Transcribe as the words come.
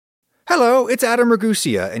Hello, it's Adam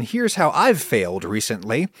Ragusia, and here's how I've failed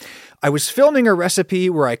recently. I was filming a recipe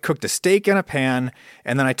where I cooked a steak in a pan,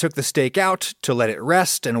 and then I took the steak out to let it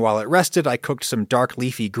rest, and while it rested, I cooked some dark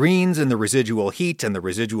leafy greens in the residual heat and the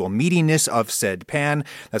residual meatiness of said pan.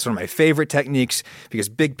 That's one of my favorite techniques, because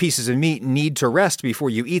big pieces of meat need to rest before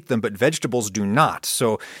you eat them, but vegetables do not.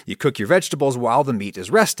 So you cook your vegetables while the meat is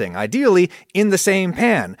resting, ideally in the same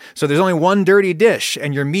pan. So there's only one dirty dish,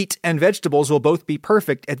 and your meat and vegetables will both be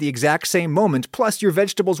perfect at the exact same moment, plus your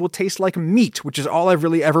vegetables will taste like meat, which is all I've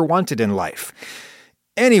really ever wanted in life.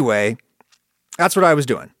 Anyway, that's what I was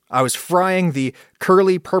doing. I was frying the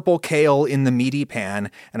curly purple kale in the meaty pan,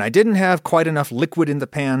 and I didn't have quite enough liquid in the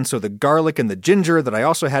pan, so the garlic and the ginger that I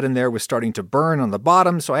also had in there was starting to burn on the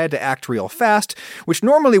bottom, so I had to act real fast, which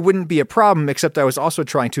normally wouldn't be a problem, except I was also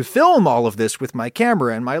trying to film all of this with my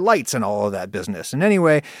camera and my lights and all of that business. And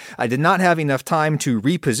anyway, I did not have enough time to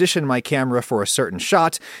reposition my camera for a certain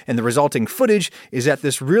shot, and the resulting footage is at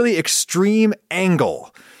this really extreme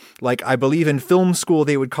angle. Like, I believe in film school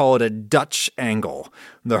they would call it a Dutch angle.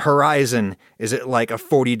 The horizon is at like a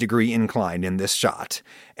 40-degree incline in this shot.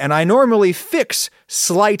 And I normally fix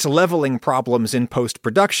slight leveling problems in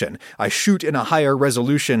post-production. I shoot in a higher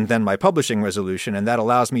resolution than my publishing resolution, and that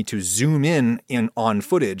allows me to zoom in on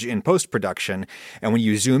footage in post-production. And when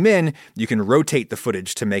you zoom in, you can rotate the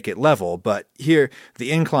footage to make it level. But here,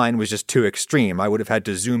 the incline was just too extreme. I would have had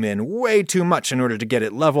to zoom in way too much in order to get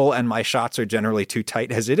it level, and my shots are generally too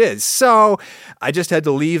tight as it is. So I just had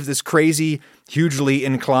to leave this crazy, hugely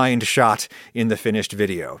inclined shot in the finished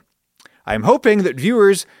video. I am hoping that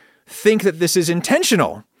viewers think that this is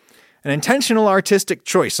intentional, an intentional artistic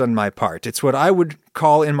choice on my part. It's what I would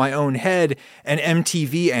call in my own head an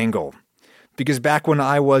MTV angle. Because back when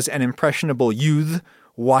I was an impressionable youth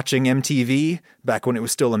watching MTV, back when it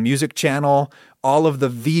was still a music channel, all of the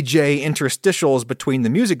VJ interstitials between the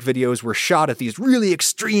music videos were shot at these really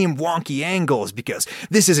extreme wonky angles, because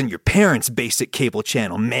this isn't your parents' basic cable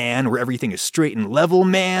channel, man, where everything is straight and level,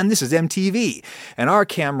 man. This is MTV. And our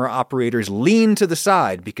camera operators lean to the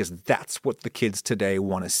side because that's what the kids today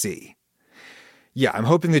want to see. Yeah, I'm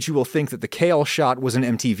hoping that you will think that the kale shot was an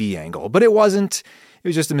MTV angle, but it wasn't. It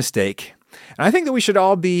was just a mistake. And I think that we should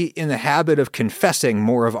all be in the habit of confessing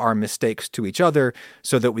more of our mistakes to each other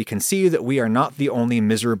so that we can see that we are not the only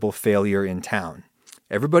miserable failure in town.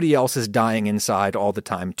 Everybody else is dying inside all the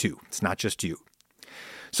time too. It's not just you.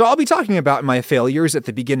 So I'll be talking about my failures at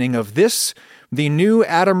the beginning of this, the new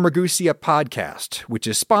Adam Ragusia podcast, which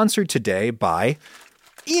is sponsored today by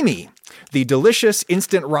Emi, the delicious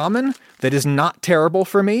instant ramen that is not terrible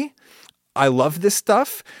for me. I love this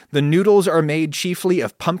stuff. The noodles are made chiefly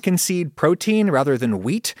of pumpkin seed protein rather than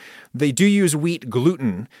wheat. They do use wheat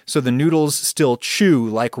gluten, so the noodles still chew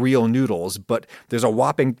like real noodles, but there's a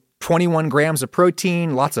whopping 21 grams of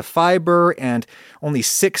protein, lots of fiber, and only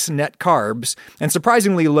 6 net carbs, and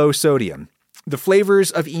surprisingly low sodium. The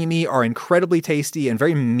flavors of Emi are incredibly tasty and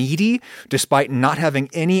very meaty, despite not having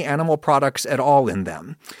any animal products at all in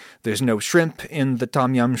them. There's no shrimp in the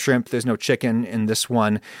tom yum shrimp. There's no chicken in this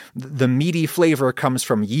one. The meaty flavor comes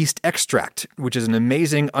from yeast extract, which is an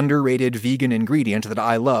amazing, underrated vegan ingredient that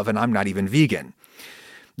I love, and I'm not even vegan.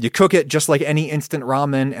 You cook it just like any instant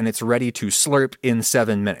ramen, and it's ready to slurp in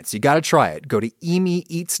 7 minutes. You got to try it. Go to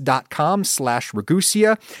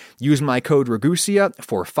emieats.com/Ragusia. Use my code Ragusia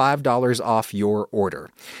for $5 off your order.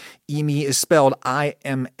 Emi is spelled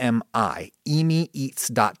IMMI.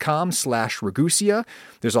 emieats.com/Ragusia.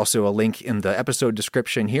 There's also a link in the episode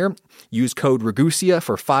description here. Use code Ragusia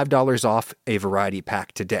for $5 off a variety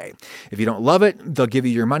pack today. If you don't love it, they'll give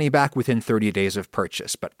you your money back within 30 days of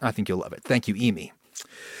purchase, but I think you'll love it. Thank you, Emi.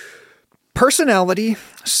 Personality,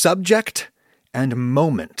 subject, and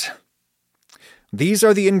moment. These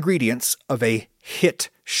are the ingredients of a hit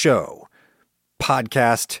show.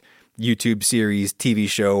 Podcast, YouTube series, TV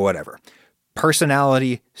show, whatever.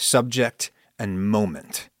 Personality, subject, and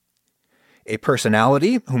moment. A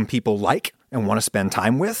personality whom people like and want to spend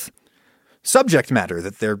time with. Subject matter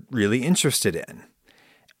that they're really interested in.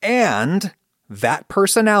 And that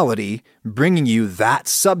personality bringing you that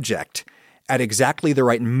subject at exactly the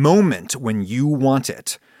right moment when you want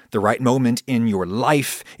it. The right moment in your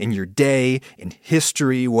life, in your day, in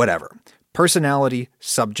history, whatever. Personality,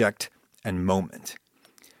 subject, and moment.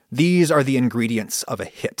 These are the ingredients of a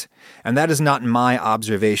hit. And that is not my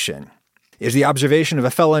observation. It is the observation of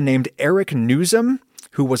a fellow named Eric Newsom,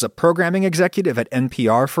 who was a programming executive at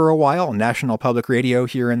NPR for a while, National Public Radio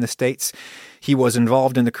here in the States. He was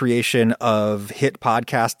involved in the creation of hit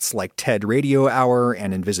podcasts like TED Radio Hour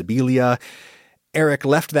and Invisibilia. Eric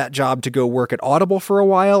left that job to go work at Audible for a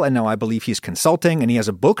while, and now I believe he's consulting, and he has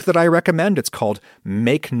a book that I recommend. It's called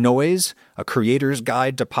Make Noise, A Creator's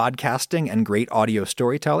Guide to Podcasting and Great Audio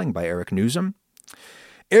Storytelling by Eric Nuzum.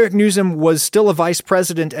 Eric Nuzum was still a vice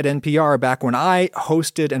president at NPR back when I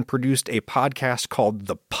hosted and produced a podcast called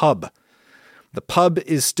The Pub. The Pub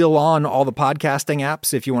is still on all the podcasting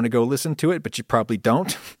apps if you want to go listen to it, but you probably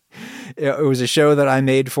don't. It was a show that I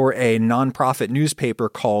made for a nonprofit newspaper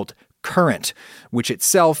called Current, which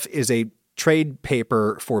itself is a trade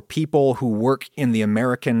paper for people who work in the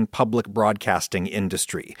American public broadcasting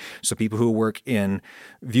industry. So people who work in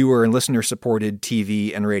viewer and listener supported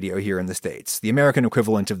TV and radio here in the States, the American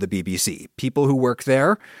equivalent of the BBC. People who work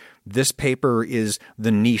there, this paper is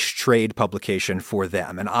the niche trade publication for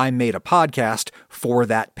them. And I made a podcast for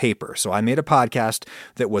that paper. So I made a podcast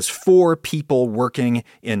that was for people working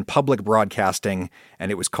in public broadcasting, and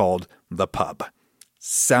it was called The Pub.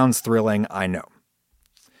 Sounds thrilling, I know.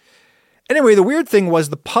 Anyway, the weird thing was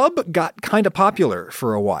the pub got kind of popular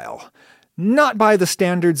for a while. Not by the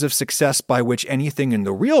standards of success by which anything in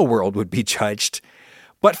the real world would be judged,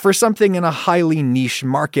 but for something in a highly niche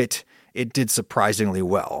market, it did surprisingly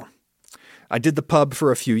well. I did the pub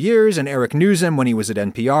for a few years, and Eric Nuzum, when he was at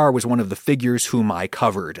NPR, was one of the figures whom I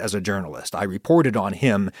covered as a journalist. I reported on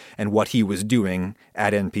him and what he was doing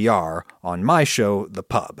at NPR on my show, The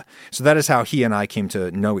Pub. So that is how he and I came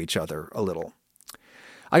to know each other a little.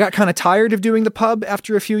 I got kind of tired of doing The Pub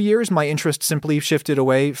after a few years. My interest simply shifted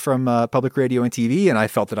away from public radio and TV, and I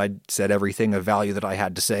felt that I'd said everything of value that I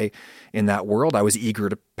had to say in that world. I was eager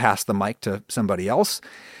to pass the mic to somebody else.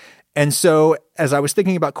 And so as I was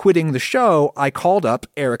thinking about quitting the show, I called up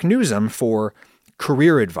Eric Nuzum for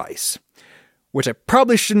career advice, which I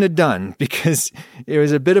probably shouldn't have done because it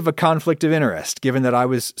was a bit of a conflict of interest, given that I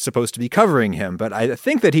was supposed to be covering him. But I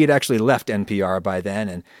think that he had actually left NPR by then,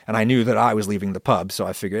 and I knew that I was leaving the pub, so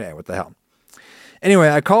I figured, hey, what the hell. Anyway,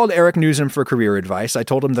 I called Eric Nuzum for career advice. I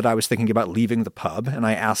told him that I was thinking about leaving the pub, and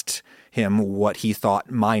I asked him what he thought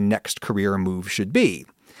my next career move should be.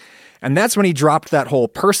 And that's when he dropped that whole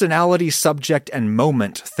personality, subject, and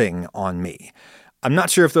moment thing on me. I'm not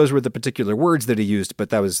sure if those were the particular words that he used, but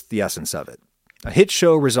that was the essence of it. A hit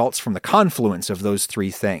show results from the confluence of those three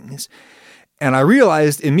things. And I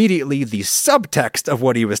realized immediately the subtext of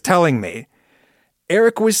what he was telling me.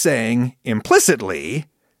 Eric was saying, implicitly,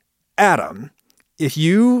 Adam, if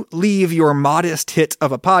you leave your modest hit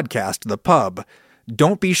of a podcast, The Pub,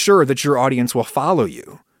 don't be sure that your audience will follow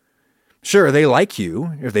you. Sure, they like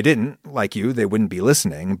you. If they didn't like you, they wouldn't be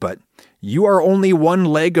listening, but you are only one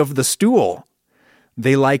leg of the stool.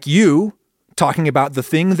 They like you talking about the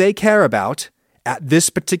thing they care about at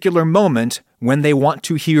this particular moment when they want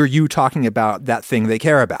to hear you talking about that thing they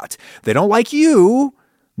care about. They don't like you.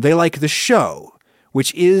 They like the show,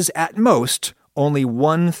 which is at most only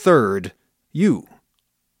 1/3 you.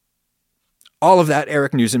 All of that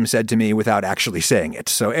Eric Nuzum said to me without actually saying it.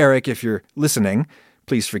 So Eric, if you're listening,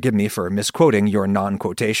 please forgive me for misquoting your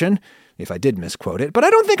non-quotation, if I did misquote it, but I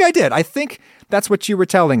don't think I did. I think that's what you were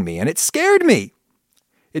telling me, and it scared me.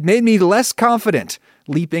 It made me less confident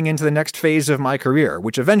leaping into the next phase of my career,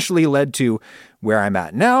 which eventually led to where I'm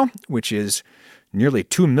at now, which is nearly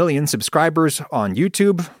 2 million subscribers on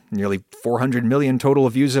YouTube, nearly 400 million total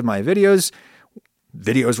views of my videos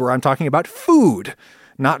where I'm talking about food,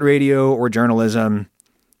 not radio or journalism.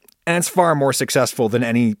 And it's far more successful than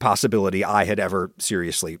any possibility I had ever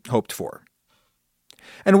seriously hoped for.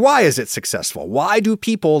 And why is it successful? Why do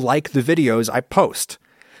people like the videos I post?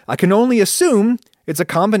 I can only assume it's a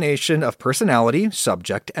combination of personality,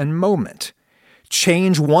 subject, and moment.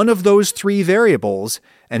 Change one of those three variables,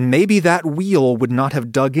 and maybe that wheel would not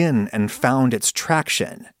have dug in and found its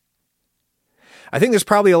traction. I think there's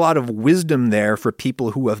probably a lot of wisdom there for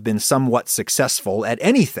people who have been somewhat successful at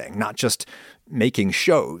anything, not just making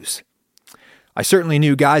shows. I certainly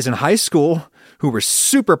knew guys in high school who were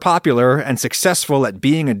super popular and successful at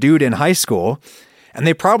being a dude in high school, and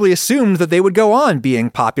they probably assumed that they would go on being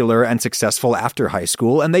popular and successful after high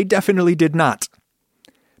school, and they definitely did not.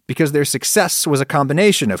 Because their success was a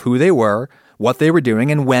combination of who they were, what they were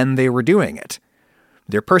doing, and when they were doing it.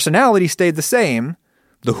 Their personality stayed the same.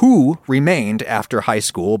 The who remained after high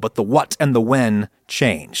school, but the what and the when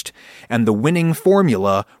changed, and the winning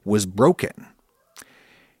formula was broken.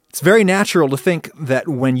 It's very natural to think that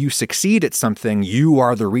when you succeed at something, you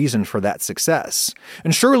are the reason for that success.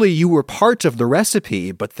 And surely you were part of the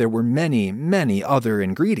recipe, but there were many, many other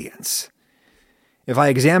ingredients. If I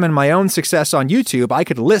examine my own success on YouTube, I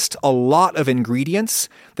could list a lot of ingredients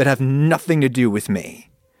that have nothing to do with me.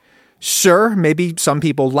 Sure, maybe some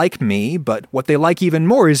people like me, but what they like even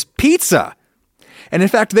more is pizza. And in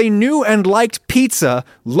fact, they knew and liked pizza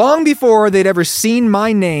long before they'd ever seen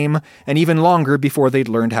my name, and even longer before they'd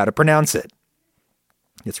learned how to pronounce it.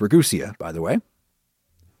 It's Ragusia, by the way.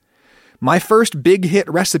 My first big hit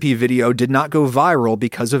recipe video did not go viral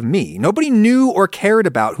because of me. Nobody knew or cared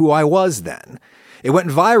about who I was then. It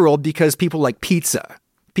went viral because people like pizza.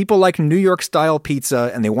 People like New York-style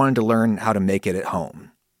pizza, and they wanted to learn how to make it at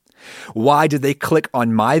home. Why did they click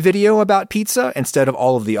on my video about pizza instead of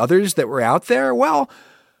all of the others that were out there? Well,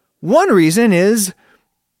 one reason is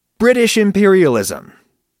British imperialism.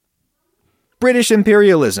 British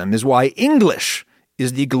imperialism is why English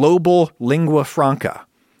is the global lingua franca.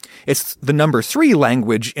 It's the number 3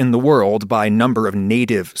 language in the world by number of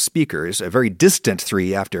native speakers, a very distant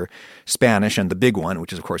 3 after Spanish and the big one,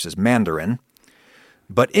 which of course is Mandarin.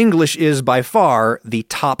 But English is by far the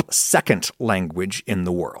top 2nd language in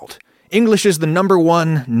the world. English is the number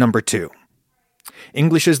 1, number 2.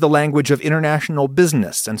 English is the language of international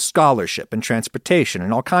business and scholarship and transportation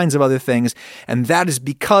and all kinds of other things, and that is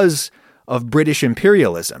because of British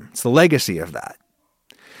imperialism. It's the legacy of that.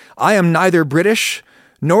 I am neither British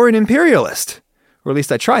nor an imperialist, or at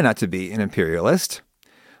least I try not to be an imperialist.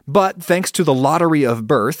 But thanks to the lottery of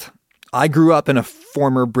birth, I grew up in a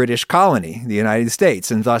former British colony, the United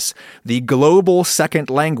States, and thus the global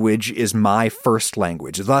 2nd language is my first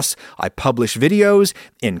language. Thus, I publish videos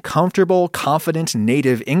in comfortable, confident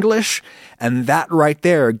native English, and that right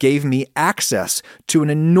there gave me access to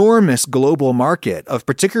an enormous global market of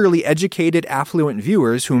particularly educated, affluent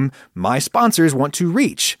viewers whom my sponsors want to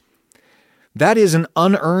reach. That is an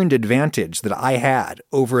unearned advantage that I had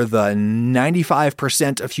over the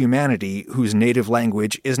 95% of humanity whose native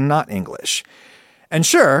language is not English. And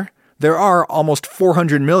sure, there are almost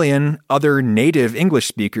 400 million other native English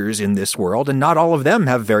speakers in this world, and not all of them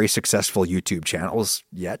have very successful YouTube channels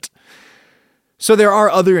yet. So there are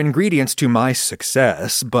other ingredients to my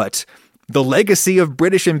success, but the legacy of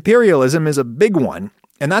British imperialism is a big one,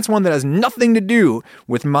 and that's one that has nothing to do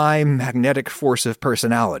with my magnetic force of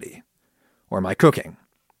personality. Or my cooking.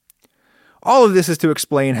 All of this is to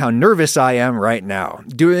explain how nervous I am right now,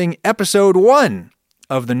 doing episode 1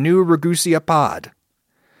 of the new Ragusia pod.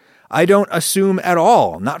 I don't assume at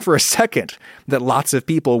all, not for a second, that lots of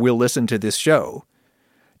people will listen to this show.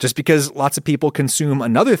 Just because lots of people consume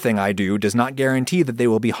another thing I do does not guarantee that they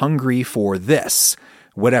will be hungry for this,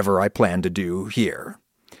 whatever I plan to do here.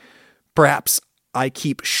 Perhaps I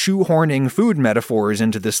keep shoehorning food metaphors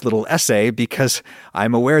into this little essay because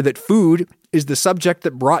I'm aware that food is the subject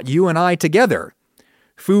that brought you and I together.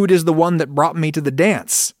 Food is the one that brought me to the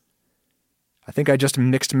dance. I think I just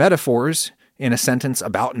mixed metaphors in a sentence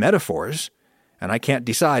about metaphors, and I can't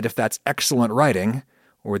decide if that's excellent writing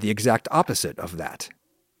or the exact opposite of that.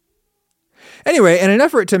 Anyway, in an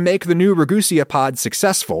effort to make the new Ragusia pod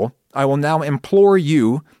successful, I will now implore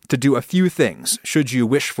you to do a few things, should you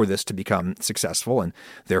wish for this to become successful and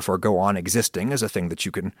therefore go on existing as a thing that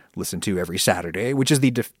you can listen to every Saturday, which is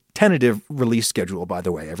the tentative release schedule, by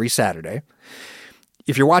the way, every Saturday.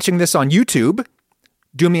 If you're watching this on YouTube,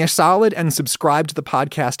 do me a solid and subscribe to the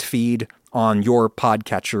podcast feed on your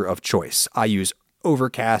podcatcher of choice. I use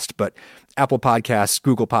Overcast, but Apple Podcasts,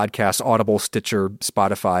 Google Podcasts, Audible, Stitcher,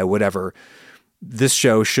 Spotify, whatever. This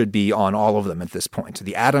show should be on all of them at this point.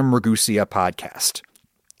 The Adam Ragusia Podcast.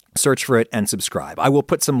 Search for it and subscribe. I will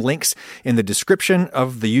put some links in the description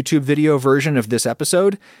of the YouTube video version of this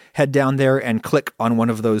episode. Head down there and click on one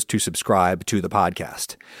of those to subscribe to the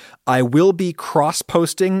podcast. I will be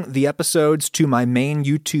cross-posting the episodes to my main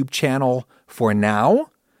YouTube channel for now,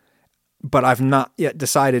 but I've not yet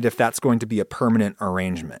decided if that's going to be a permanent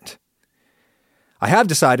arrangement. I have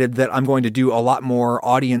decided that I'm going to do a lot more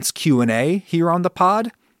audience Q&A here on the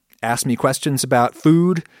pod. Ask me questions about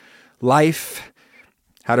food, life,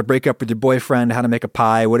 how to break up with your boyfriend, how to make a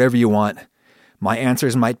pie, whatever you want. My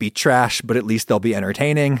answers might be trash, but at least they'll be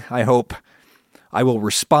entertaining, I hope. I will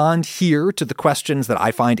respond here to the questions that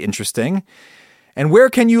I find interesting. And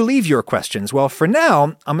where can you leave your questions? Well, for now,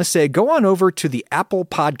 I'm going to say go on over to the Apple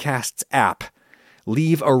Podcasts app,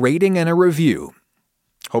 leave a rating and a review,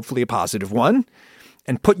 hopefully a positive one,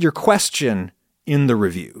 and put your question in the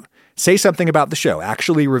review. Say something about the show.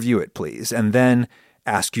 Actually review it, please, and then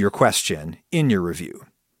ask your question in your review.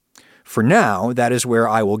 For now, that is where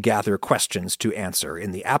I will gather questions to answer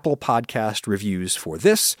in the Apple Podcast reviews for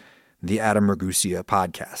this, the Adam Ragusia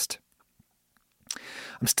podcast.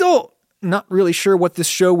 I'm still not really sure what this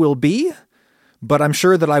show will be, but I'm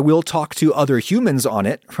sure that I will talk to other humans on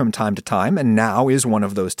it from time to time, and now is one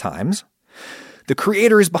of those times. The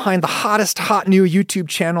creators behind the hottest hot new YouTube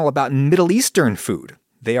channel about Middle Eastern food.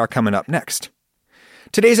 They are coming up next.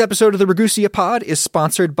 Today's episode of the Ragusia Pod is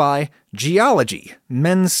sponsored by Geology,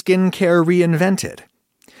 men's skincare reinvented.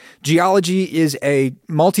 Geology is a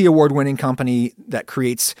multi-award-winning company that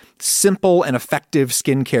creates simple and effective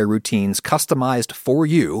skincare routines customized for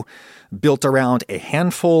you, built around a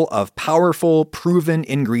handful of powerful, proven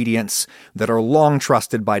ingredients that are long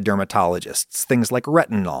trusted by dermatologists, things like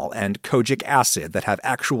retinol and kojic acid that have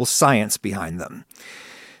actual science behind them.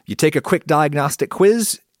 You take a quick diagnostic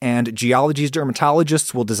quiz, and Geology's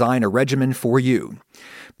dermatologists will design a regimen for you.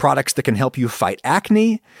 Products that can help you fight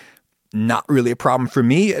acne. Not really a problem for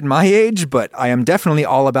me at my age, but I am definitely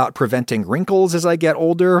all about preventing wrinkles as I get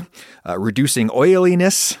older, reducing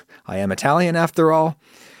oiliness. I am Italian after all.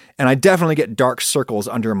 And I definitely get dark circles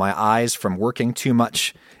under my eyes from working too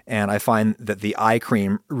much, and I find that the eye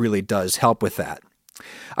cream really does help with that.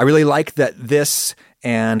 I really like that this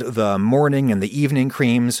and the morning and the evening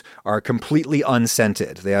creams are completely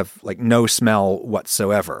unscented. They have no smell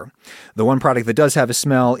whatsoever. The one product that does have a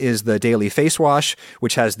smell is the daily face wash,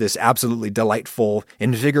 which has this absolutely delightful,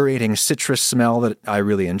 invigorating citrus smell that I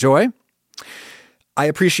really enjoy. I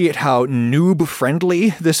appreciate how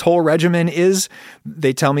noob-friendly this whole regimen is.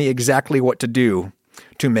 They tell me exactly what to do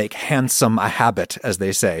to make handsome a habit, as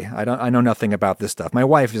they say. I know nothing about this stuff. My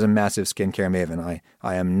wife is a massive skincare maven.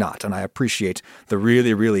 I am not, and I appreciate the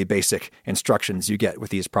really, really basic instructions you get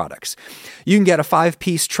with these products. You can get a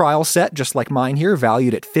 5-piece trial set, just like mine here,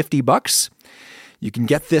 valued at $50. You can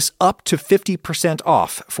get this up to 50%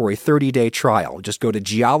 off for a 30-day trial. Just go to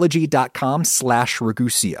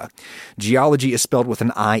geology.com/Ragusia. Geology is spelled with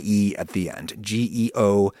an I-E at the end.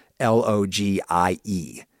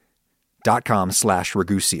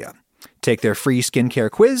 geologie.com/Ragusia. Take their free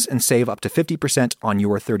skincare quiz and save up to 50% on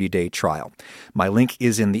your 30-day trial. My link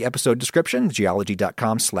is in the episode description,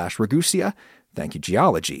 geology.com/Ragusia. Thank you,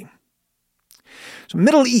 Geology. So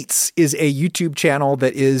Middle Eats is a YouTube channel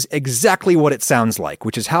that is exactly what it sounds like,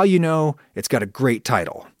 which is how you know it's got a great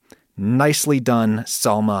title. Nicely done,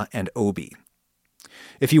 Salma and Obi.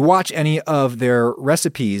 If you watch any of their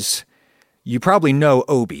recipes, you probably know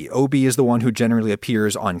Obi. Obi is the one who generally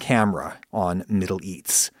appears on camera on Middle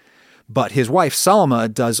Eats. But his wife, Salma,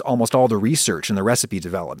 does almost all the research and the recipe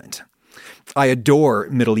development. I adore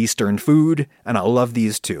Middle Eastern food, and I love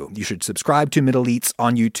these two. You should subscribe to Middle Eats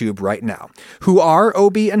on YouTube right now. Who are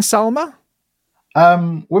Obi and Salma?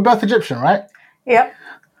 We're both Egyptian, right? Yep.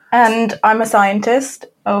 And I'm a scientist.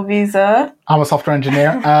 Obi's I'm a software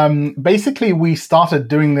engineer. Basically, we started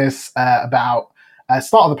doing this about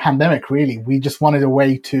start of the pandemic, really. We just wanted a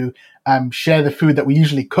way to share the food that we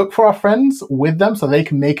usually cook for our friends with them so they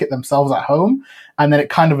can make it themselves at home. And then it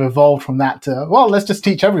kind of evolved from that to, well, let's just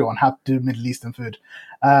teach everyone how to do Middle Eastern food.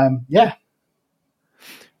 Yeah.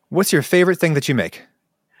 What's your favorite thing that you make?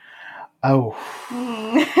 Oh,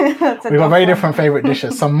 we've got very different favorite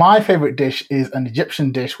dishes. So my favorite dish is an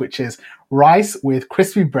Egyptian dish, which is rice with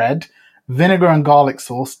crispy bread, vinegar and garlic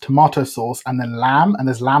sauce, tomato sauce, and then lamb. And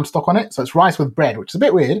there's lamb stock on it. So it's rice with bread, which is a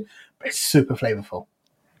bit weird, but it's super flavorful.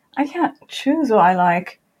 I can't choose what I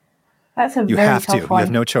like. That's a You very have tough to. one. You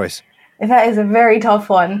have no choice. That is a very tough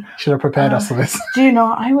one. Should have prepared us for this. Do you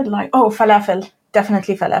know, I would like... Oh, falafel.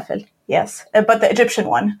 Definitely falafel. Yes. But the Egyptian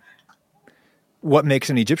one. What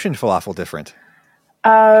makes an Egyptian falafel different?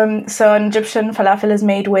 So an Egyptian falafel is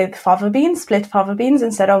made with fava beans, split fava beans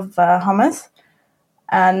instead of hummus.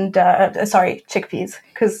 And, chickpeas.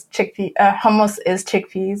 Because hummus is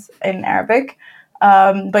chickpeas in Arabic.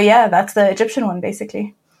 But yeah, that's the Egyptian one,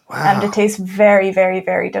 basically. Wow. And it tastes very, very,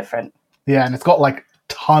 very different. Yeah, and it's got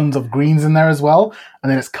tons of greens in there as well,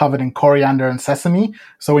 and then it's covered in coriander and sesame,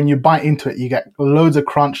 so when you bite into it you get loads of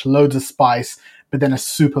crunch, loads of spice, but then a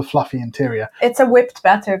super fluffy interior. It's a whipped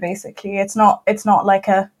batter, basically. It's not like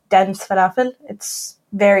a dense falafel. It's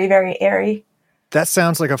very, very airy. That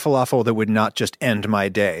sounds like a falafel that would not just end my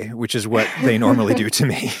day, which is what they normally do to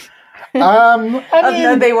me. I mean,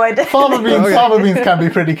 no, they would. fava beans can be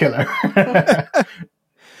pretty killer.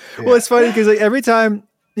 Well, it's funny because every time,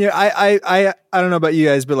 I don't know about you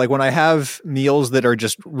guys, but when I have meals that are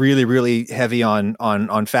just really, really heavy on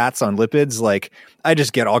fats, on lipids, I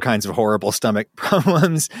just get all kinds of horrible stomach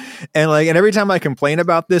problems. And every time I complain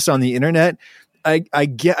about this on the internet,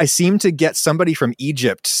 I seem to get somebody from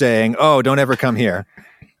Egypt saying, "Oh, don't ever come here."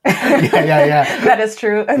 Yeah. That is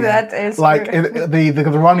true. Yeah. That is true.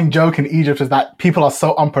 The running joke in Egypt is that people are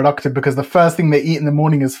so unproductive because the first thing they eat in the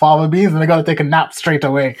morning is fava beans and they got to take a nap straight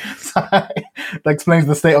away. So that explains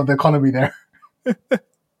the state of the economy there.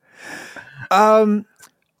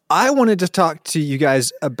 I wanted to talk to you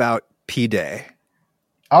guys about P-Day.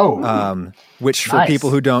 which for Nice. people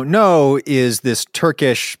who don't know is this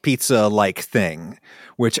Turkish pizza-like thing,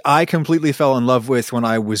 which I completely fell in love with when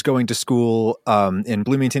I was going to school in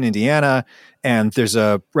Bloomington, Indiana. And there's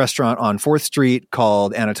a restaurant on 4th Street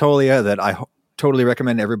called Anatolia that I totally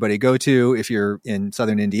recommend everybody go to if you're in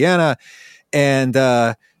Southern Indiana. And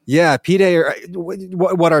P-Day,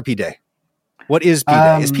 what are P-Day? What is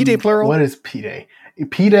P-Day? Is P-Day plural? What is P-Day?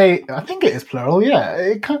 P-Day, I think it is plural,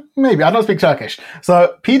 yeah. Maybe, I don't speak Turkish.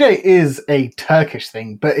 So P-Day is a Turkish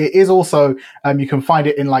thing, but it is also, you can find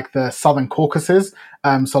it in like the Southern Caucasus.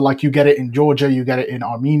 So like you get it in Georgia, you get it in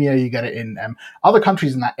Armenia, you get it in other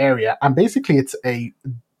countries in that area. And basically it's a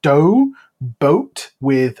dough boat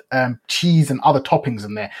with cheese and other toppings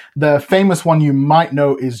in there. The famous one you might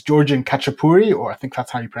know is Georgian khachapuri, or I think that's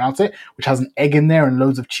how you pronounce it, which has an egg in there and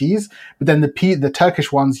loads of cheese. But then the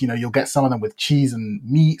Turkish ones, you'll get some of them with cheese and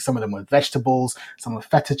meat, some of them with vegetables, some with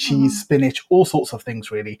feta cheese, spinach, all sorts of things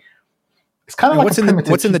really. It's kind of like what's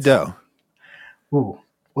in the dough? Ooh,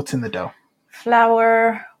 what's in the dough?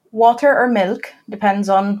 Flour, water or milk, depends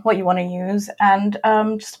on what you want to use, and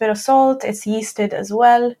just a bit of salt. It's yeasted as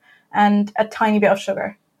well, and a tiny bit of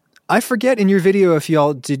sugar. I forget in your video if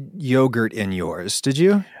y'all did yogurt in yours. Did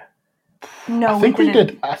you? No, I think we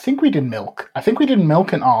did. I think we did milk. I think we did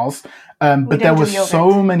milk in ours, but there were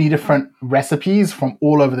so many different recipes from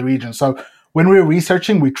all over the region. So when we were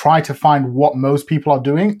researching, we tried to find what most people are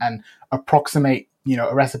doing and approximate,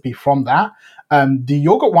 a recipe from that. The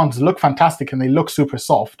yogurt ones look fantastic and they look super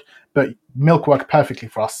soft, but milk worked perfectly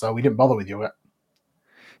for us, so we didn't bother with yogurt.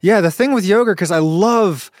 Yeah, the thing with yogurt, because I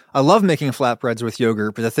love making flatbreads with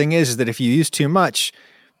yogurt, but the thing is that if you use too much,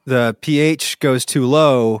 the pH goes too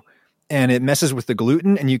low and it messes with the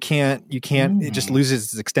gluten, and you can't, it just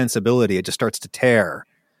loses its extensibility. It just starts to tear.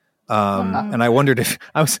 And I wondered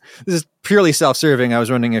this is purely self-serving. I was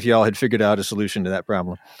wondering if y'all had figured out a solution to that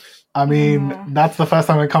problem. I mean, that's the first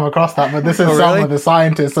time I come across that, but this is really? Salma, the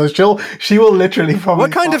scientist, so she will literally probably...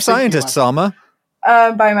 What kind of scientist, Salma?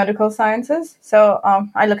 Biomedical sciences. So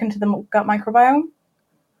I look into the gut microbiome.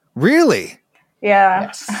 Really? Yeah.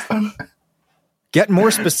 Yes. Get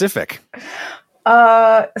more specific.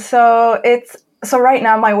 So right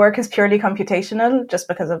now my work is purely computational just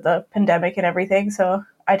because of the pandemic and everything. So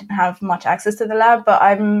I didn't have much access to the lab, but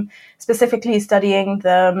I'm specifically studying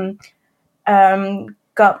the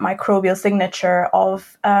gut microbial signature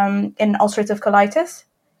of in ulcerative colitis.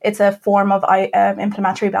 It's a form of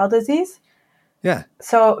inflammatory bowel disease. Yeah.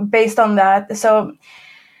 So based on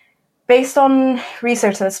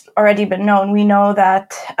research that's already been known, we know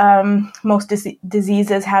that most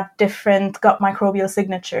diseases have different gut microbial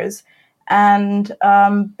signatures. And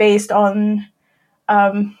based on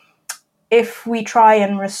if we try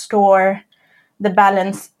and restore the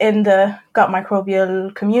balance in the gut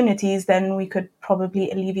microbial communities, then we could probably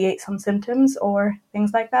alleviate some symptoms or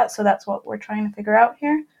things like that. So that's what we're trying to figure out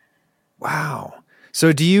here. Wow.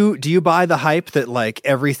 So do you buy the hype that like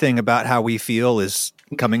everything about how we feel is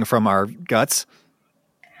coming from our guts?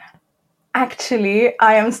 Actually,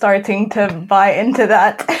 I am starting to buy into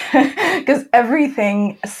that because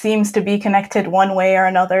everything seems to be connected one way or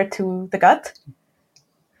another to the gut.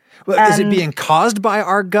 Well, is it being caused by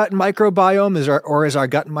our gut microbiome? Is our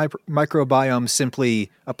gut microbiome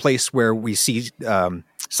simply a place where we see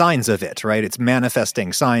signs of it, right? It's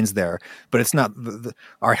manifesting signs there, but it's not,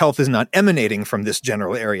 our health is not emanating from this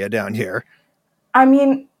general area down here. I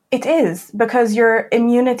mean, it is, because your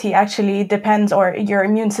immunity actually depends, or your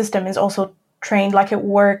immune system is also trained, like it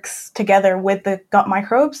works together with the gut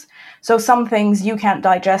microbes. So some things you can't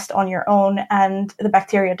digest on your own, and the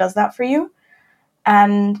bacteria does that for you.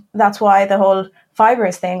 And that's why the whole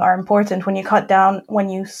fibers thing are important. When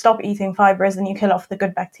you stop eating fibers, and you kill off the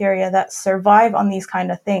good bacteria that survive on these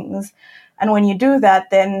kind of things. And when you do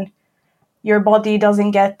that, then your body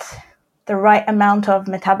doesn't get the right amount of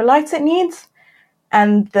metabolites it needs.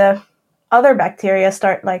 And the other bacteria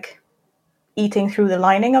start like eating through the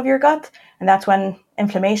lining of your gut. And that's when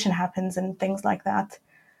inflammation happens and things like that.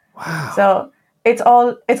 Wow. So it's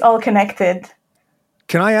all connected.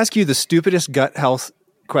 Can I ask you the stupidest gut health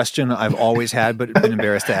question I've always had, but been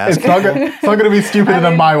embarrassed to ask? It's not going to be stupider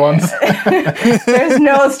than my ones. There's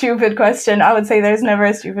no stupid question. I would say there's never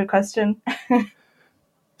a stupid question.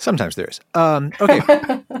 Sometimes there is.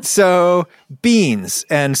 Okay. So beans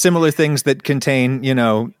and similar things that contain,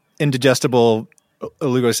 indigestible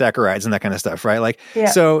oligosaccharides and that kind of stuff, right? Like,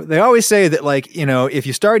 yeah. So they always say that, like, if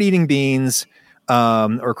you start eating beans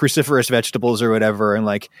or cruciferous vegetables or whatever, and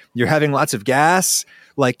like you're having lots of gas,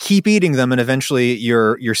 like keep eating them and eventually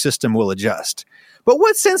your system will adjust. But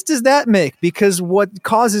what sense does that make? Because what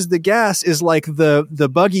causes the gas is like the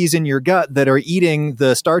buggies in your gut that are eating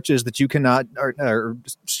the starches that you cannot, or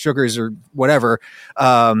sugars or whatever,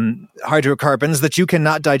 hydrocarbons that you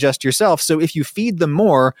cannot digest yourself. So if you feed them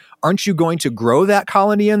more, aren't you going to grow that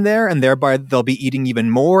colony in there, and thereby they'll be eating even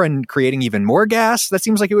more and creating even more gas? That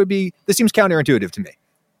seems like this seems counterintuitive to me.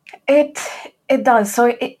 It does.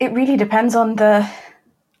 So it really depends on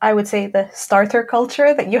I would say the starter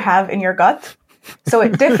culture that you have in your gut. So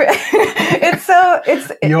it differs.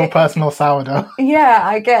 it's your personal sourdough. Yeah,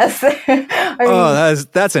 I guess.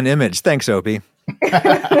 That's an image. Thanks, Obi.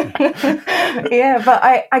 Yeah, but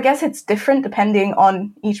I guess it's different depending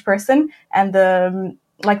on each person and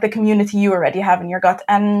the community you already have in your gut.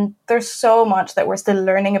 And there's so much that we're still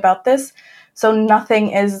learning about this. So nothing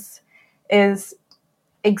is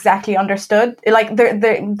exactly understood. Like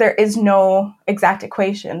there is no exact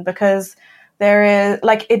equation, because there is,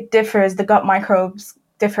 like, it differs. The gut microbes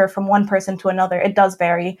differ from one person to another. It does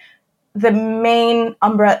vary. The main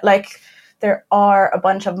umbrella, like, there are a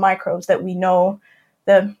bunch of microbes that we know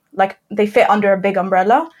they fit under a big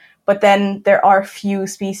umbrella, but then there are few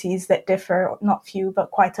species that differ, not few,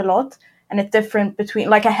 but quite a lot. And it's different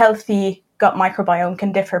between, like, a healthy gut microbiome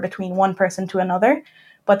can differ between one person to another.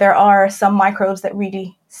 But there are some microbes that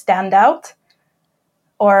really stand out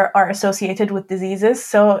or are associated with diseases.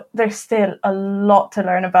 So there's still a lot to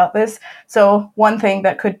learn about this. So one thing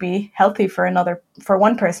that could be healthy for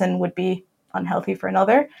one person would be unhealthy for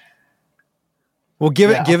another. Well,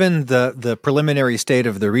 given the preliminary state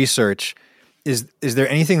of the research, is there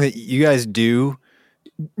anything that you guys do,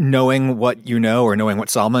 knowing what you know or knowing what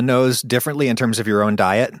Salma knows, differently in terms of your own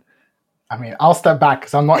diet? I mean, I'll step back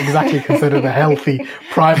because I'm not exactly considered a healthy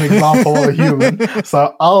prime example of a human.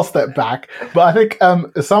 So I'll step back. But I think,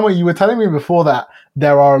 Salma, you were telling me before that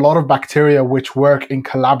there are a lot of bacteria which work in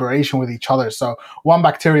collaboration with each other. So one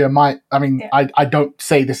bacteria might, I don't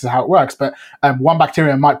say this is how it works, but one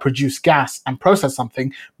bacteria might produce gas and process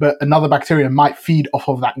something, but another bacteria might feed off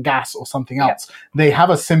of that gas or something else. Yeah. They have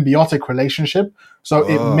a symbiotic relationship. So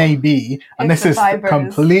it may be, and this is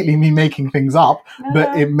completely me making things up,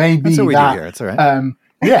 but it may be that's what we do here. It's all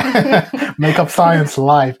right. Make up science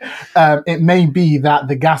live. It may be that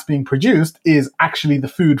the gas being produced is actually the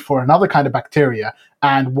food for another kind of bacteria.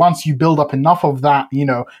 And once you build up enough of that,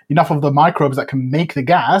 enough of the microbes that can make the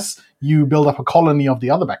gas, you build up a colony of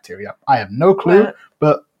the other bacteria. I have no clue,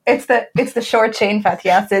 but... It's the short chain fatty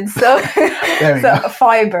acids. So,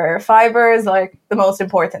 fiber is like the most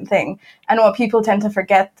important thing. And what people tend to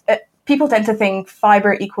forget, people tend to think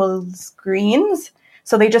fiber equals greens.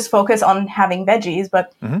 So they just focus on having veggies,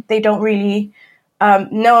 but they don't really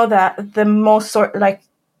know that the most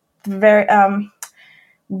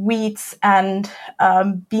wheats and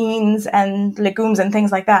beans and legumes and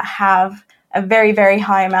things like that have a very, very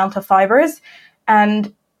high amount of fibers.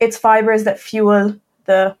 And it's fibers that fuel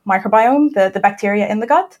the microbiome, the bacteria in the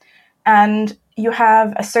gut. And you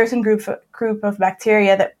have a certain group of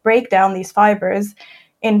bacteria that break down these fibers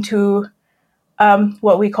into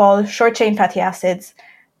what we call short chain fatty acids.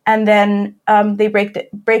 And then they break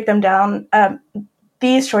them down.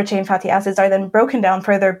 These short chain fatty acids are then broken down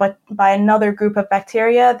further, but by another group of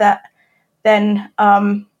bacteria that then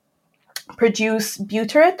produce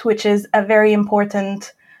butyrate, which is a very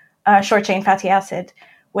important short chain fatty acid,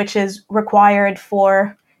 which is required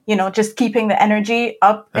for, just keeping the energy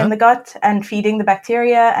up in the gut and feeding the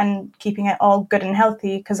bacteria and keeping it all good and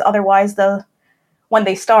healthy. Because otherwise, when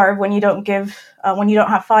they starve, when you don't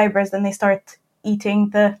have fibers, then they start eating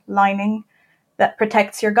the lining that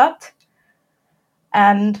protects your gut.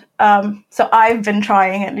 And so I've been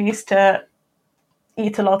trying at least to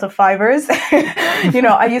eat a lot of fibers.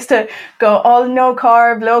 I used to go all no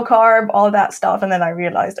carb, low carb, all that stuff. And then I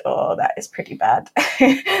realized, that is pretty bad.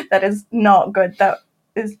 That is not good. That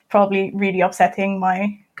is probably really upsetting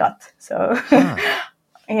my gut. So,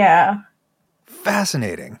 yeah.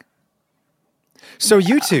 Fascinating. So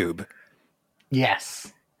YouTube.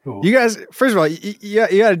 Yes. Cool. You guys, first of all, you got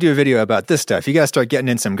to do a video about this stuff. You got to start getting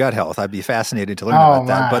in some gut health. I'd be fascinated to learn about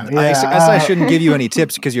that. But I guess I shouldn't give you any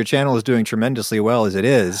tips because your channel is doing tremendously well as it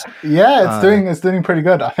is. Yeah, it's doing pretty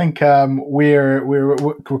good. I think we're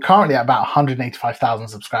currently at about 185,000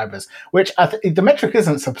 subscribers, which the metric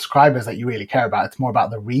isn't subscribers that you really care about. It's more about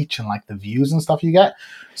the reach and like the views and stuff you get.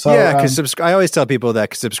 So, yeah, because I always tell people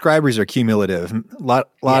that subscribers are cumulative. A lot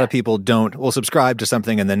of people will subscribe to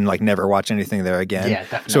something and then like never watch anything there again. Yeah,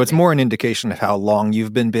 definitely. So it's more an indication of how long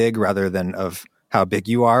you've been big rather than of how big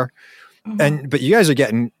you are. But you guys are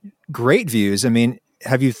getting great views. I mean,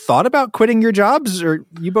 have you thought about quitting your jobs? Or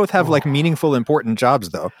you both have like meaningful, important jobs,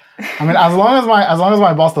 though. I mean, as long as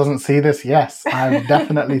my boss doesn't see this, yes, I've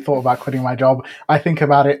definitely thought about quitting my job. I think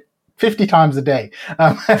about it 50 times a day.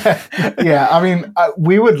 Yeah, I mean,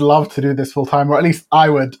 we would love to do this full time, or at least I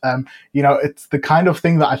would. It's the kind of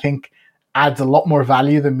thing that I think adds a lot more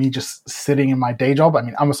value than me just sitting in my day job. I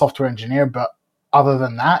mean, I'm a software engineer, but other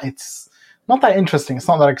than that, it's not that interesting. It's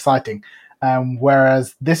not that exciting.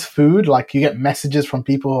 Whereas this food, like, you get messages from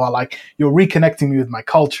people who are like, you're reconnecting me with my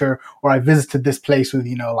culture, or I visited this place with,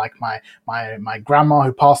 like my grandma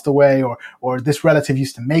who passed away, or this relative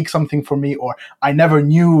used to make something for me, or I never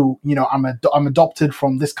knew, I'm adopted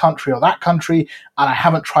from this country or that country, and I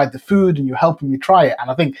haven't tried the food, and you're helping me try it. And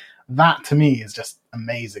I think that to me is just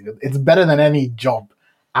amazing. It's better than any job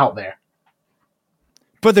out there.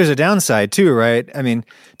 But there's a downside too, right? I mean,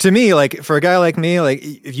 to me, like, for a guy like me, like,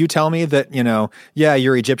 if you tell me that, yeah,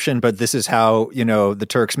 you're Egyptian, but this is how, the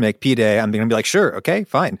Turks make pide, I'm going to be like, sure, okay,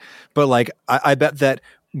 fine. But like, I bet that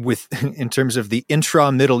in terms of the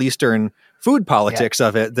intra-Middle Eastern food politics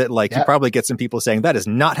of it, that like, you probably get some people saying that is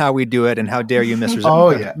not how we do it, and how dare you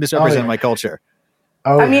misrepresent my culture.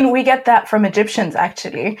 I mean, we get that from Egyptians,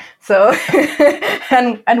 actually. So,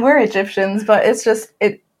 and we're Egyptians, but it's just,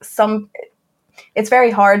 it's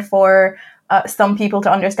very hard for some people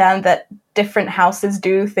to understand that different houses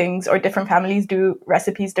do things, or different families do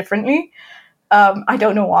recipes differently. I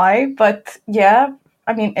don't know why, but yeah,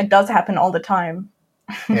 I mean, it does happen all the time.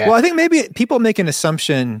 Yeah. Well, I think maybe people make an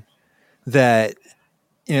assumption that,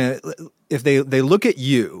 if they look at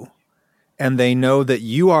you and they know that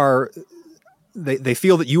you are, they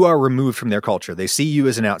feel that you are removed from their culture. They see you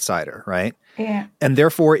as an outsider, right? Yeah. And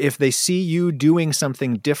therefore, if they see you doing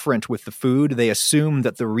something different with the food, they assume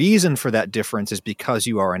that the reason for that difference is because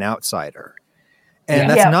you are an outsider. And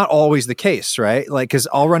that's not always the case, right? Like, because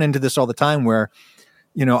I'll run into this all the time where,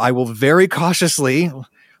 I will very cautiously,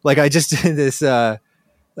 like, I just did this, the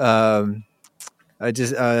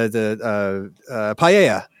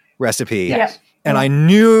paella recipe. Yeah. And I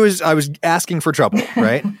knew I was asking for trouble,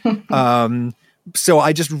 right? So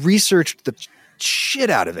I just researched the shit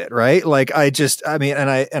out of it, right? Like, I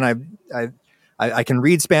can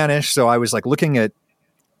read Spanish, so I was like looking at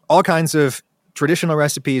all kinds of traditional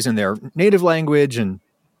recipes in their native language,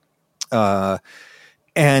 but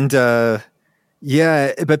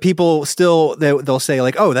people still they'll say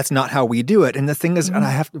like, oh, that's not how we do it. And the thing is, and I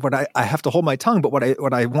have to hold my tongue, but what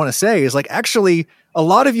I want to say is like, actually, a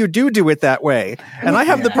lot of you do it that way, and I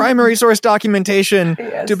have the primary source documentation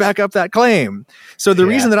to back up that claim. So the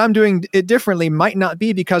reason that I'm doing it differently might not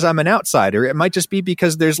be because I'm an outsider. It might just be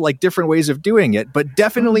because there's like different ways of doing it. But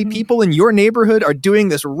definitely, people in your neighborhood are doing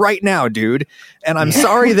this right now, dude. And I'm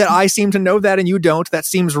sorry that I seem to know that and you don't. That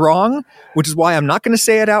seems wrong, which is why I'm not going to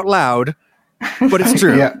say it out loud. But it's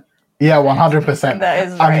true. Yeah, 100%. That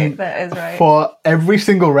is right. That is right. For every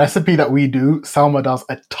single recipe that we do, Salma does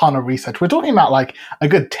a ton of research. We're talking about like a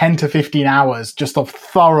good 10 to 15 hours just of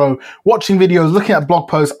thorough watching videos, looking at blog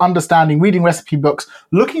posts, understanding, reading recipe books,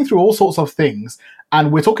 looking through all sorts of things.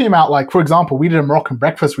 And we're talking about, like, for example, we did a Moroccan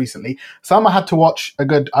breakfast recently. Salma had to watch a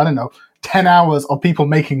good, 10 hours of people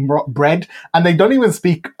making bread, and they don't even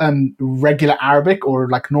speak regular Arabic or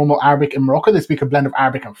like normal Arabic in Morocco. They speak a blend of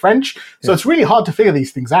Arabic and French. So it's really hard to figure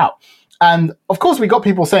these things out. And of course, we got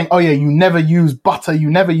people saying, oh yeah, you never use butter,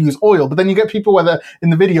 you never use oil. But then you get people whether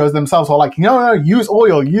in the videos themselves are like, no, use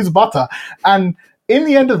oil, use butter. And in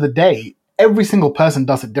the end of the day, every single person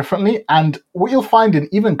does it differently. And what you'll find in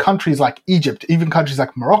even countries like Egypt, even countries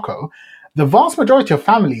like Morocco, the vast majority of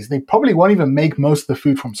families, they probably won't even make most of the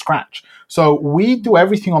food from scratch. So we do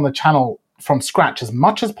everything on the channel from scratch as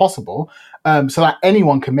much as possible, so that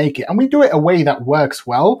anyone can make it. And we do it a way that works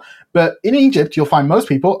well. But in Egypt, you'll find most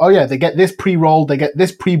people, oh yeah, they get this pre-rolled, they get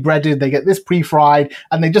this pre-breaded, they get this pre-fried,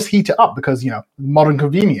 and they just heat it up because, modern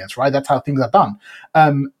convenience, right? That's how things are done.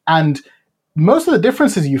 And most of the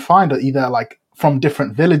differences you find are either like from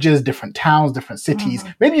different villages, different towns, different cities,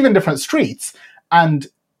 maybe even different streets. And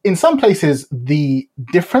in some places, the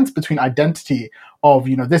difference between identity of,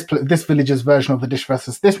 this village's version of the dish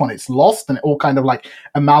versus this one, it's lost and it all kind of like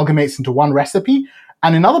amalgamates into one recipe.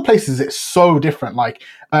 And in other places, it's so different. Like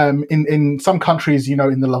in some countries,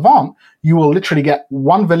 in the Levant, you will literally get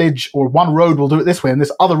one village or one road will do it this way and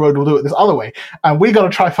this other road will do it this other way. And we got to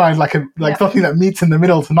try find something that meets in the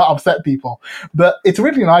middle to not upset people. But it's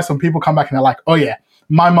really nice when people come back and they're like, oh yeah,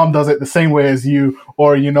 my mom does it the same way as you,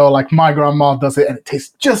 or, like my grandma does it and it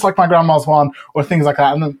tastes just like my grandma's one, or things like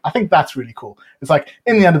that. And then I think that's really cool. It's like,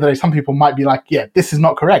 in the end of the day, some people might be like, yeah, this is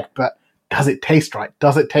not correct, but does it taste right?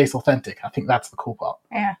 Does it taste authentic? I think that's the cool part.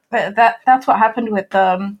 Yeah, but that's what happened with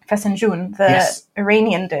Fesenjoon, the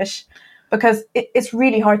Iranian dish, because it's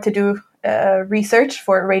really hard to do research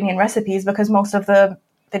for Iranian recipes because most of the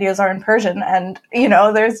videos are in Persian, and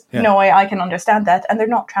there's no way I can understand that, and they're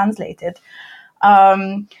not translated.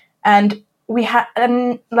 And we had,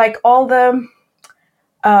 and like all the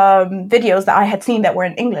videos that I had seen that were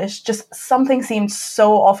in English, just something seemed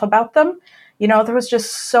so off about them. There was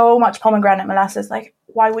just so much pomegranate molasses. Like,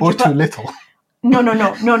 why would you put too little?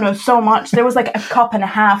 No, so much. There was like a cup and a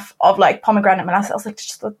half of like pomegranate molasses. I was like,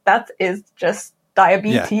 that is just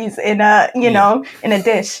diabetes in a in a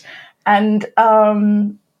dish. And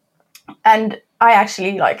I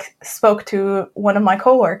actually like spoke to one of my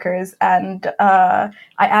coworkers, and I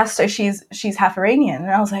asked her, she's half Iranian,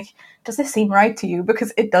 and I was like, does this seem right to you?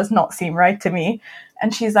 Because it does not seem right to me.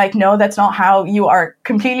 And she's like, no, that's not how. You are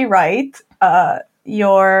completely right. My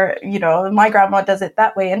grandma does it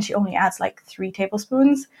that way, and she only adds like 3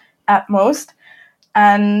 tablespoons at most.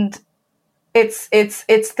 And it's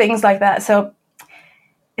things like that. So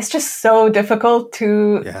it's just so difficult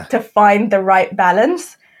to find the right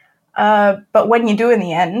balance. But when you do in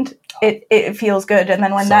the end, it feels good. And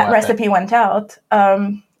then when that recipe went out,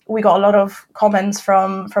 we got a lot of comments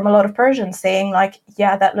from a lot of Persians saying like,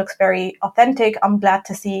 yeah, that looks very authentic. I'm glad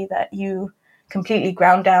to see that you completely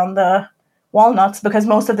ground down the walnuts, because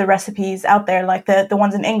most of the recipes out there, like the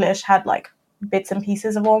ones in English, had like bits and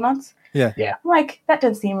pieces of walnuts. Yeah. Like, that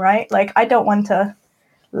didn't seem right. Like, I don't want a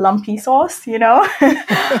lumpy sauce,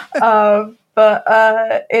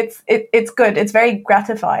 But it's good. It's very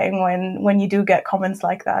gratifying when you do get comments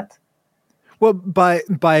like that. Well,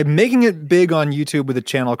 by making it big on YouTube with a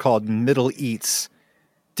channel called Middle Eats,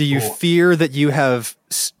 do you fear that you have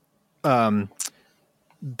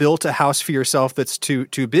built a house for yourself that's too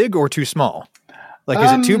big or too small? Like,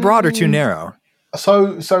 is it too broad or too narrow?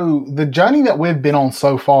 So the journey that we've been on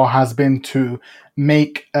so far has been to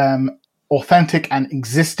make authentic and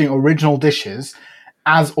existing original dishes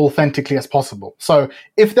as authentically as possible. So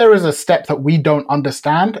if there is a step that we don't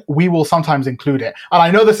understand, we will sometimes include it. And I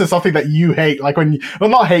know this is something that you hate, like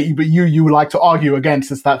not hate you, but you like to argue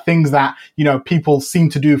against, is that things that, people seem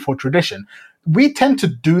to do for tradition. We tend to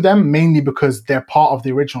do them mainly because they're part of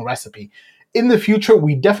the original recipe. In the future,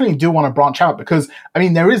 we definitely do want to branch out because,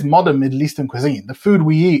 there is modern Middle Eastern cuisine. The food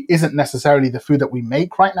we eat isn't necessarily the food that we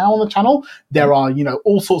make right now on the channel. There are,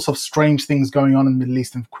 all sorts of strange things going on in Middle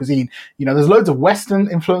Eastern cuisine. There's loads of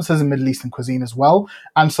Western influences in Middle Eastern cuisine as well.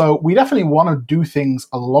 And so we definitely want to do things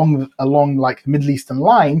along like the Middle Eastern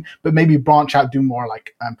line, but maybe branch out, do more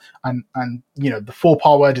like, the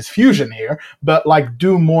 4-part word is fusion here, but like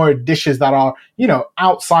do more dishes that are,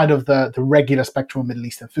 outside of the regular spectrum of Middle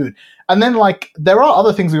Eastern food. And then like there are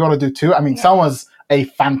other things we want to do too. Salma's a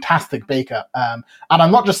fantastic baker. And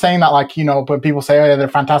I'm not just saying that like, when people say, oh yeah, they're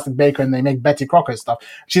a fantastic baker and they make Betty Crocker stuff.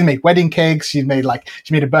 She's made wedding cakes. She made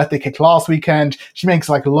a birthday cake last weekend. She makes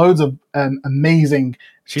like loads of amazing.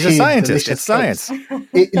 She's a scientist. It's science.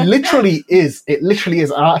 It literally is. It literally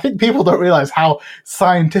is. And I think people don't realize how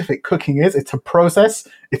scientific cooking is. It's a process.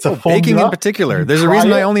 It's a formula. Baking in particular. There's a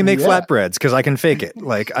reason I only make flatbreads, because I can fake it.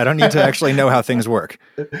 Like, I don't need to actually know how things work.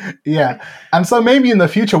 Yeah. And so maybe in the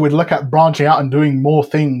future, we'd look at branching out and doing more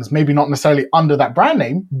things, maybe not necessarily under that brand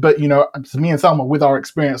name, but, me and Salma, with our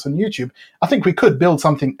experience on YouTube, I think we could build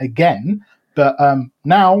something again. But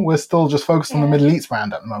now we're still just focused on the Middle East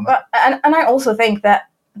brand at the moment. But, and I also think that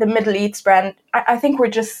the Middle East brand, I think we're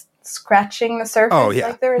just scratching the surface. Oh,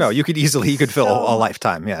 yeah. Like, you could fill a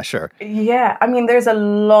lifetime. Yeah, sure. Yeah. there's a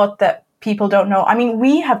lot that people don't know.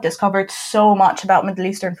 We have discovered so much about Middle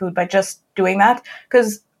Eastern food by just doing that,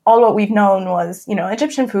 because all what we've known was,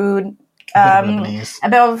 Egyptian food,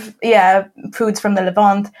 foods from the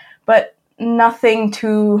Levant, but nothing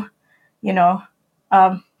too,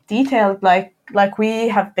 detailed like we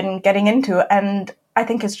have been getting into. And I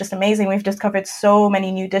think it's just amazing. We've discovered so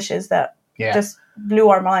many new dishes that just blew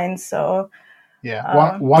our minds. So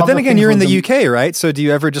but then again, you're in the UK, right? So do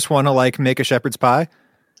you ever just want to like make a shepherd's pie?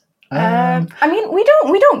 We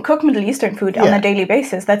don't cook Middle Eastern food on a daily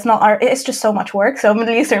basis. That's not it's just so much work. So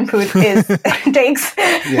Middle Eastern food takes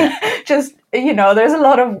just, there's a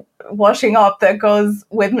lot of washing up that goes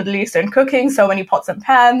with Middle Eastern cooking, so many pots and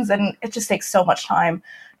pans, and it just takes so much time,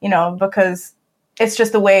 because it's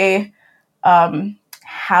just the way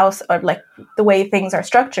house, or like the way things are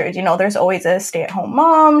structured. There's always a stay-at-home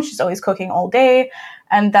mom. She's always cooking all day,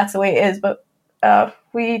 and that's the way it is. But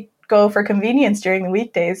we go for convenience during the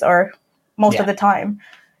weekdays, or most of the time.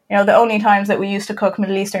 The only times that we used to cook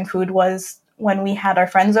Middle Eastern food was when we had our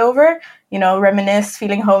friends over, reminisce,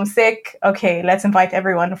 feeling homesick. Okay, let's invite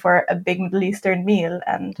everyone for a big Middle Eastern meal,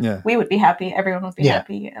 and we would be happy. Everyone would be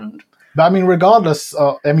happy, and. But I mean, regardless,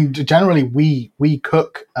 generally we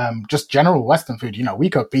cook just general Western food. We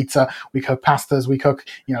cook pizza, we cook pastas, we cook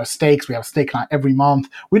steaks. We have steak night every month.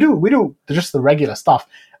 We do just the regular stuff.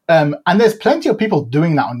 And there's plenty of people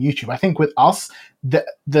doing that on YouTube. I think with us,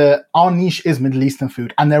 our niche is Middle Eastern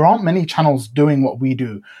food, and there aren't many channels doing what we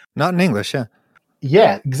do. Not in English, yeah.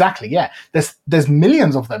 Yeah, exactly. Yeah, there's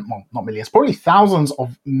millions of them. Well, not millions, probably thousands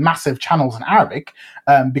of massive channels in Arabic,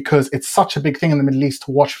 because it's such a big thing in the Middle East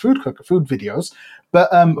to watch food videos.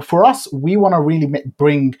 But for us, we want to really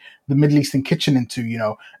bring the Middle Eastern kitchen into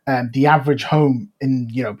the average home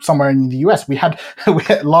in somewhere in the US. We had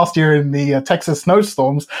last year in the Texas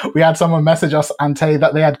snowstorms, we had someone message us and say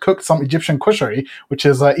that they had cooked some Egyptian kushari, which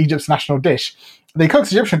is Egypt's national dish. They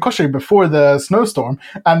cooked Egyptian kushari before the snowstorm,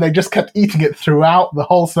 and they just kept eating it throughout the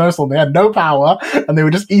whole snowstorm. They had no power, and they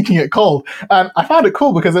were just eating it cold. And I found it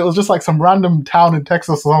cool because it was just like some random town in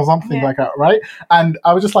Texas or something like that, right? And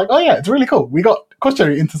I was just like, oh yeah, it's really cool. We got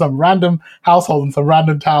kushari into some random household in some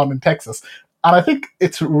random town in Texas. And I think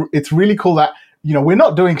it's really cool that, we're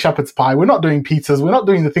not doing shepherd's pie, we're not doing pizzas, we're not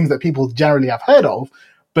doing the things that people generally have heard of,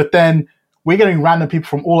 but then we're getting random people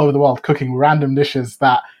from all over the world cooking random dishes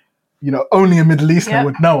that only a Middle Eastern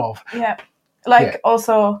would know of. Yeah.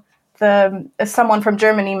 Also someone from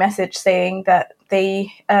Germany messaged saying that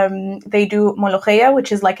they do molokhia,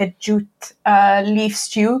 which is like a jute leaf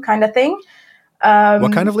stew kind of thing.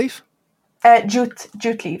 What kind of leaf?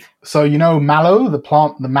 Jute leaf. So mallow,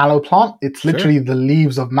 the mallow plant, it's literally the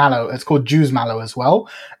leaves of mallow. It's called Jew's mallow as well.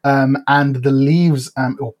 And the leaves,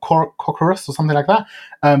 or coccorus or something like that,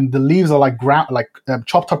 the leaves are like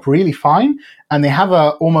chopped up really fine, and they have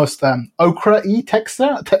a almost okra-y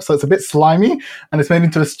texture, so it's a bit slimy, and it's made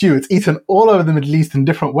into a stew. It's eaten all over the Middle East in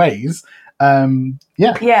different ways.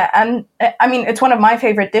 Yeah, and I mean, it's one of my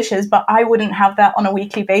favorite dishes, but I wouldn't have that on a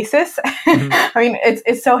weekly basis. I mean,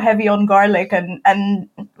 it's so heavy on garlic, and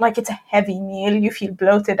like it's a heavy meal. You feel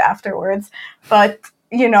bloated afterwards, but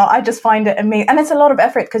I just find it amazing, and it's a lot of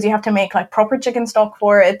effort because you have to make like proper chicken stock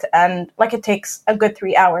for it, and like it takes a good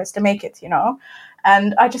 3 hours to make it.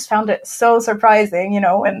 And I just found it so surprising,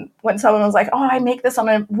 when someone was like, "Oh, I make this on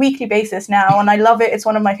a weekly basis now, and I love it. It's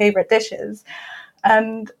one of my favorite dishes."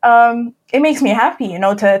 And it makes me happy,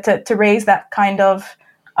 to raise that kind of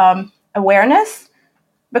awareness,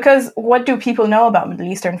 because what do people know about Middle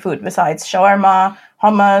Eastern food besides shawarma,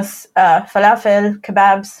 hummus, falafel,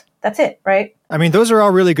 kebabs? That's it, right? I mean, those are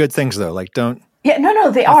all really good things, though. Like, don't. Yeah,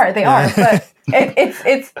 no, they are, but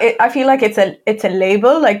it's I feel like it's a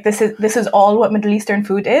label. Like this is all what Middle Eastern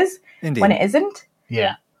food is. Indeed. When it isn't.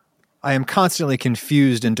 Yeah, I am constantly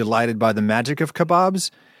confused and delighted by the magic of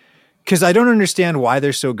kebabs. Because I don't understand why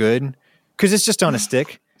they're so good. Because it's just on a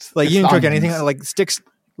stick. Like, you can cook anything. Like, sticks.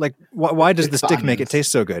 Like, why does the stick make it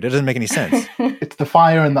taste so good? It doesn't make any sense. It's the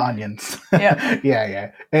fire and the onions. Yeah. yeah.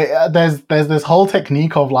 There's this whole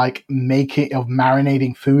technique of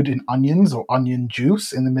marinating food in onions or onion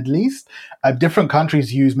juice in the Middle East. Different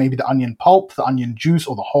countries use maybe the onion pulp, the onion juice,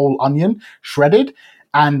 or the whole onion shredded.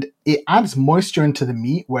 And it adds moisture into the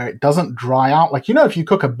meat where it doesn't dry out. Like, if you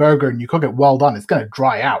cook a burger and you cook it well done, it's going to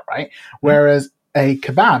dry out, right? Whereas a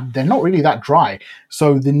kebab, they're not really that dry.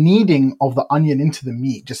 So the kneading of the onion into the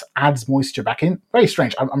meat just adds moisture back in. Very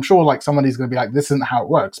strange. I'm sure like somebody's going to be like, this isn't how it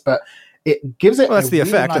works. But it gives it that's the really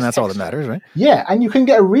effect, nice and that's texture. all that matters, right? Yeah, and you can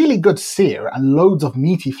get a really good sear and loads of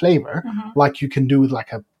meaty flavor, like you can do with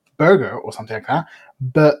like a burger or something like that.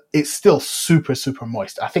 But it's still super, super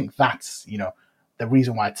moist. I think that's, the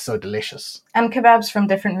reason why it's so delicious. And kebabs from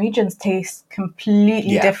different regions taste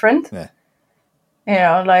completely different.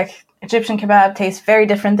 Yeah. Like Egyptian kebab tastes very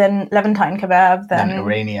different than Levantine kebab, than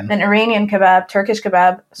Iranian. Than Iranian kebab, Turkish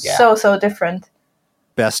kebab. Yeah. So different.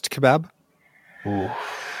 Best kebab? Ooh.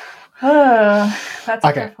 That's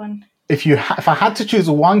a tough one. If I had to choose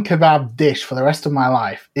one kebab dish for the rest of my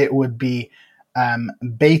life, it would be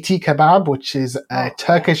beiti kebab, which is a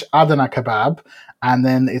Turkish Adana kebab. And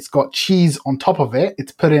then it's got cheese on top of it.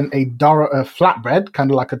 It's put in a flatbread,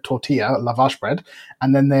 kind of like a tortilla, lavash bread.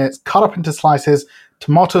 And then it's cut up into slices,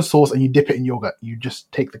 tomato sauce, and you dip it in yogurt. You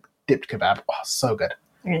just take the dipped kebab. Oh, so good.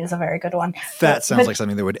 It is a very good one. That sounds like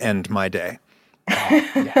something that would end my day.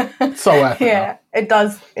 So worth it. Yeah, it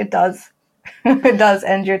does. It does. It does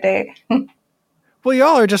end your day. Well,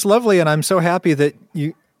 y'all are just lovely, and I'm so happy that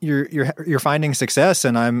you're finding success,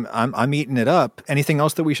 and I'm eating it up. Anything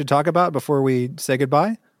else that we should talk about before we say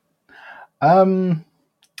goodbye?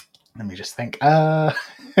 Let me just think. I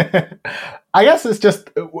guess it's just,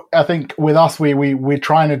 I think with us, we're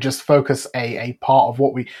trying to just focus a part of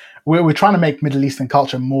what we're trying to make Middle Eastern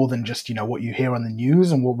culture more than just, what you hear on the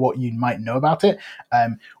news and what you might know about it.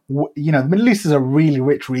 The Middle East is a really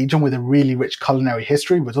rich region with a really rich culinary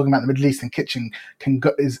history. We're talking about the Middle Eastern kitchen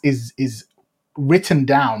is written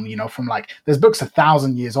down, from there's books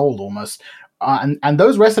 1,000 years old almost. And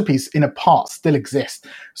those recipes in a part still exist.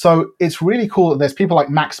 So it's really cool that there's people like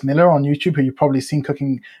Max Miller on YouTube, who you've probably seen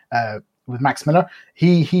cooking with Max Miller.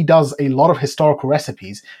 He does a lot of historical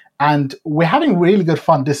recipes. And we're having really good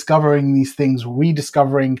fun discovering these things,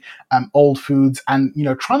 rediscovering old foods and,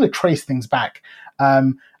 trying to trace things back.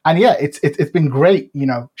 It's been great,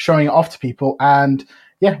 showing it off to people. And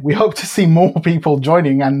yeah, we hope to see more people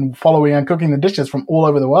joining and following and cooking the dishes from all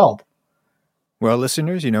over the world. Well,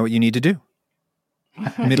 listeners, you know what you need to do.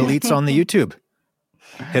 Middle Eats on the YouTube.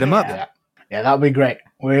 Hit them up. Yeah, that would be great.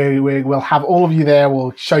 We'll have all of you there.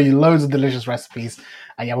 We'll show you loads of delicious recipes.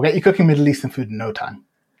 And we'll get you cooking Middle Eastern food in no time.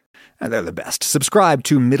 And they're the best. Subscribe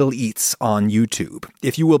to Middle Eats on YouTube.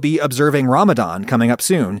 If you will be observing Ramadan coming up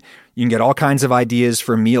soon, you can get all kinds of ideas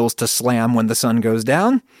for meals to slam when the sun goes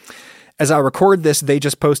down. As I record this, they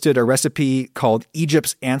just posted a recipe called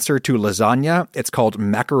Egypt's Answer to Lasagna. It's called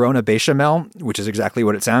Macarona Bechamel, which is exactly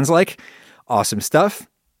what it sounds like. Awesome stuff.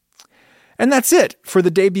 And that's it for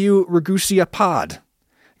the debut Ragusia pod.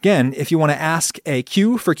 Again, if you want to ask a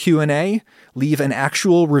Q for Q&A, leave an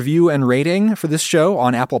actual review and rating for this show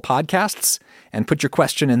on Apple Podcasts and put your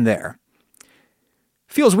question in there.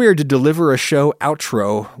 Feels weird to deliver a show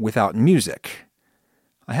outro without music.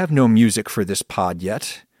 I have no music for this pod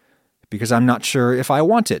yet, because I'm not sure if I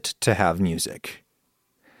want it to have music.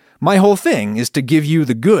 My whole thing is to give you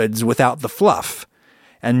the goods without the fluff,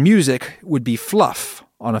 and music would be fluff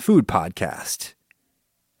on a food podcast.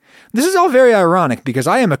 This is all very ironic because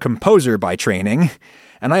I am a composer by training,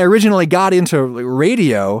 and I originally got into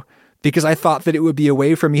radio because I thought that it would be a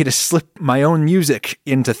way for me to slip my own music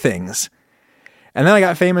into things. And then I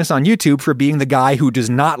got famous on YouTube for being the guy who does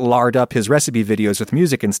not lard up his recipe videos with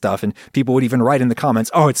music and stuff, and people would even write in the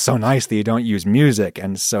comments, "Oh, it's so nice that you don't use music."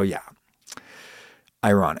 And so, yeah.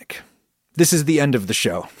 Ironic. This is the end of the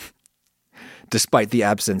show, despite the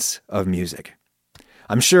absence of music.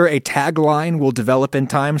 I'm sure a tagline will develop in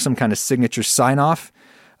time, some kind of signature sign-off.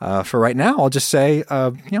 For right now, I'll just say,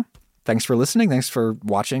 thanks for listening. Thanks for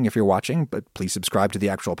watching if you're watching, but please subscribe to the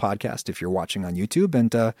actual podcast if you're watching on YouTube.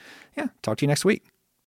 And talk to you next week.